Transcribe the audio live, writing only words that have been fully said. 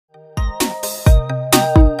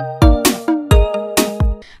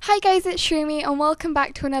Hi guys, it's Shroomy and welcome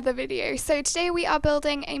back to another video. So today we are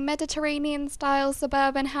building a Mediterranean style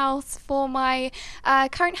suburban house for my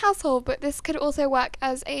current household, but this could also work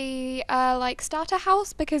as a like starter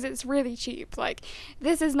house because it's really cheap. Like,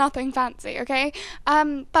 this is nothing fancy, okay?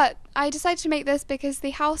 But I decided to make this because the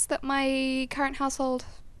house that my current household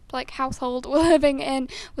were living in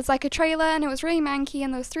was like a trailer, and it was really manky,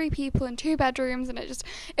 and there was 3 people and 2 bedrooms, and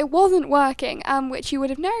it wasn't working, which you would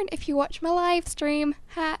have known if you watched my live stream.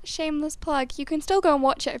 Shameless plug. You can still go and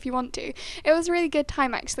watch it if you want to. It was a really good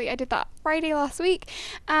time, actually. I did that Friday last week,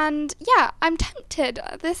 and yeah, I'm tempted.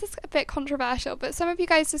 This is a bit controversial, but some of you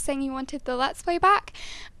guys were saying you wanted the Let's Play back,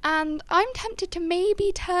 and I'm tempted to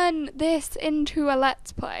maybe turn this into a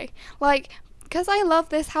Let's Play. Because I love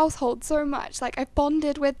this household so much, like, I've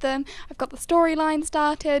bonded with them, I've got the storyline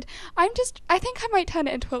started, I think I might turn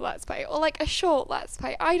it into a Let's Play, or like a short Let's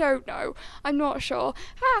Play, I don't know, I'm not sure.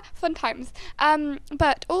 Fun times.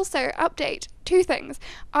 But also, update, 2 things.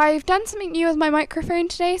 I've done something new with my microphone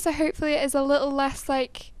today, so hopefully it is a little less,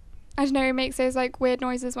 like, I don't know, it makes those like weird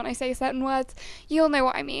noises when I say certain words. You'll know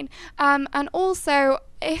what I mean. And also,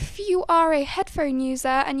 if you are a headphone user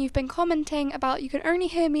and you've been commenting about you can only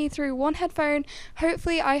hear me through one headphone,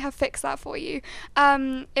 hopefully I have fixed that for you.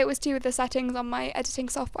 It was to do with the settings on my editing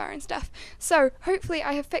software and stuff. So hopefully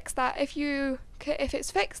I have fixed that. If it's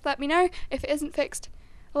fixed, let me know. If it isn't fixed,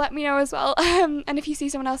 let me know as well. And if you see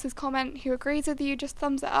someone else's comment who agrees with you, just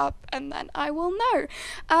thumbs it up and then I will know.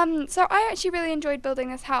 So I actually really enjoyed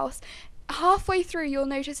building this house. Halfway through you'll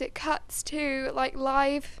notice it cuts to like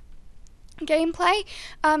live gameplay,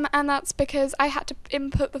 and that's because I had to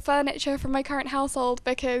input the furniture from my current household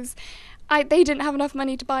because they didn't have enough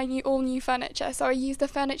money to buy all new furniture, so I used the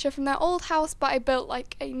furniture from their old house, but I built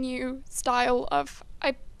like a new style of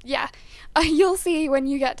you'll see when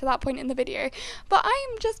you get to that point in the video. But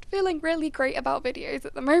I'm just feeling really great about videos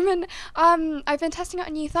at the moment. I've been testing out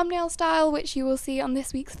a new thumbnail style, which you will see on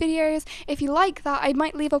this week's videos. If you like that, I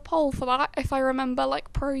might leave a poll for that if I remember,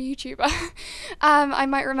 like pro YouTuber. I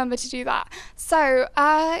might remember to do that. So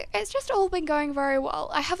it's just all been going very well.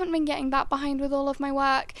 I haven't been getting that behind with all of my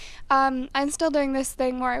work. I'm still doing this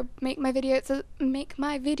thing where I make my videos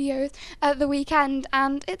at the weekend,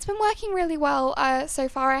 and it's been working really well so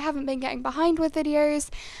far. I haven't been getting behind with videos,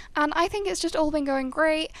 and I think it's just all been going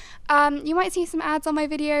great. You might see some ads on my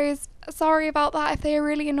videos. Sorry about that if they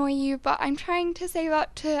really annoy you, but I'm trying to save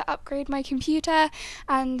up to upgrade my computer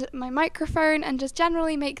and my microphone and just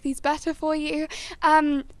generally make these better for you.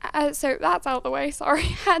 So that's out the way, sorry.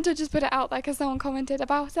 Had to just put it out there because someone commented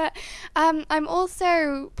about it. I'm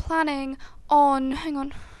also planning on, hang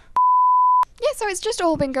on. Yeah, so it's just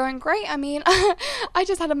all been going great. I mean, I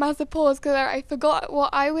just had a massive pause because I forgot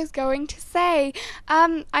what I was going to say.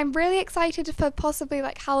 I'm really excited for possibly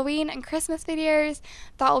like Halloween and Christmas videos.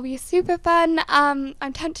 That'll be super fun. I'm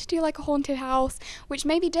tempted to do like a haunted house, which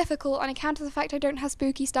may be difficult on account of the fact I don't have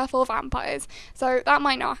spooky stuff or vampires, so that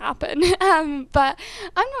might not happen. But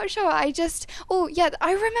I'm not sure. Oh yeah,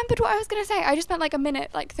 I remembered what I was going to say. I just spent like a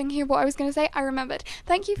minute like thinking of what I was going to say. I remembered.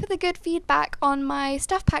 Thank you for the good feedback on my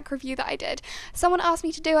stuff pack review that I did. Someone asked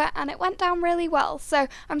me to do it and it went down really well, so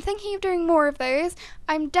I'm thinking of doing more of those.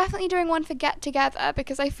 I'm definitely doing one for Get Together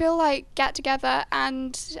because I feel like Get Together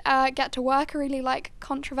and Get to Work are really like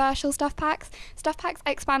controversial stuff packs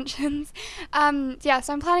expansions. Yeah,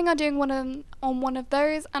 so I'm planning on doing one of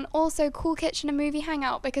those, and also Cool Kitchen and Movie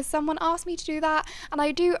Hangout because someone asked me to do that and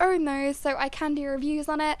I do own those, so I can do reviews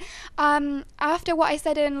on it. After what I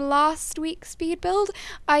said in last week's speed build,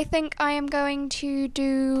 I think I am going to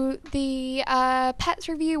do the pets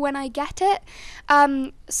review when I get it,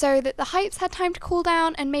 so that the hype's had time to cool down,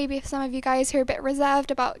 and maybe if some of you guys who are a bit reserved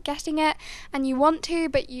about getting it and you want to,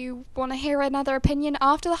 but you want to hear another opinion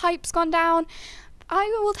after the hype's gone down, I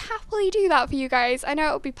will happily do that for you guys. I know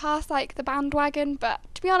it'll be past like the bandwagon, but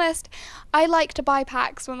to be honest, I like to buy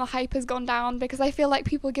packs when the hype has gone down because I feel like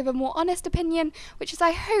people give a more honest opinion, which is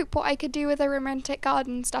I hope what I could do with a romantic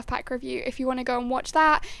garden stuff pack review. If you want to go and watch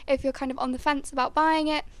that, if you're kind of on the fence about buying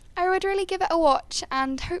it, I would really give it a watch,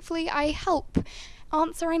 and hopefully I help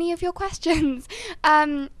answer any of your questions.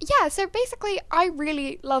 Yeah, so basically I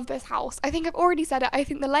really love this house. I think I've already said it. I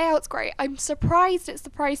think the layout's great. I'm surprised it's the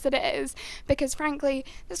price that it is because frankly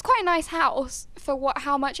it's quite a nice house for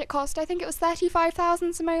how much it cost. I think it was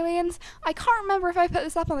 35,000 simoleons. I can't remember if I put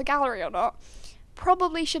this up on the gallery or not.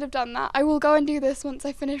 probably should have done that. I will go and do this once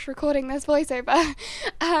I finish recording this voiceover.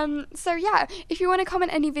 So yeah, if you want to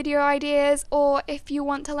comment any video ideas, or if you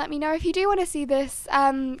want to let me know if you do want to see this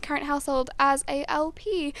current household as a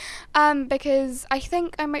LP, because I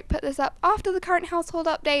think I might put this up after the current household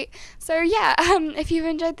update. So yeah, if you've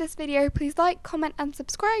enjoyed this video, please like, comment and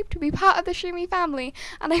subscribe to be part of the Shroomy family,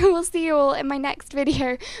 and I will see you all in my next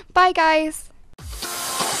video. Bye guys!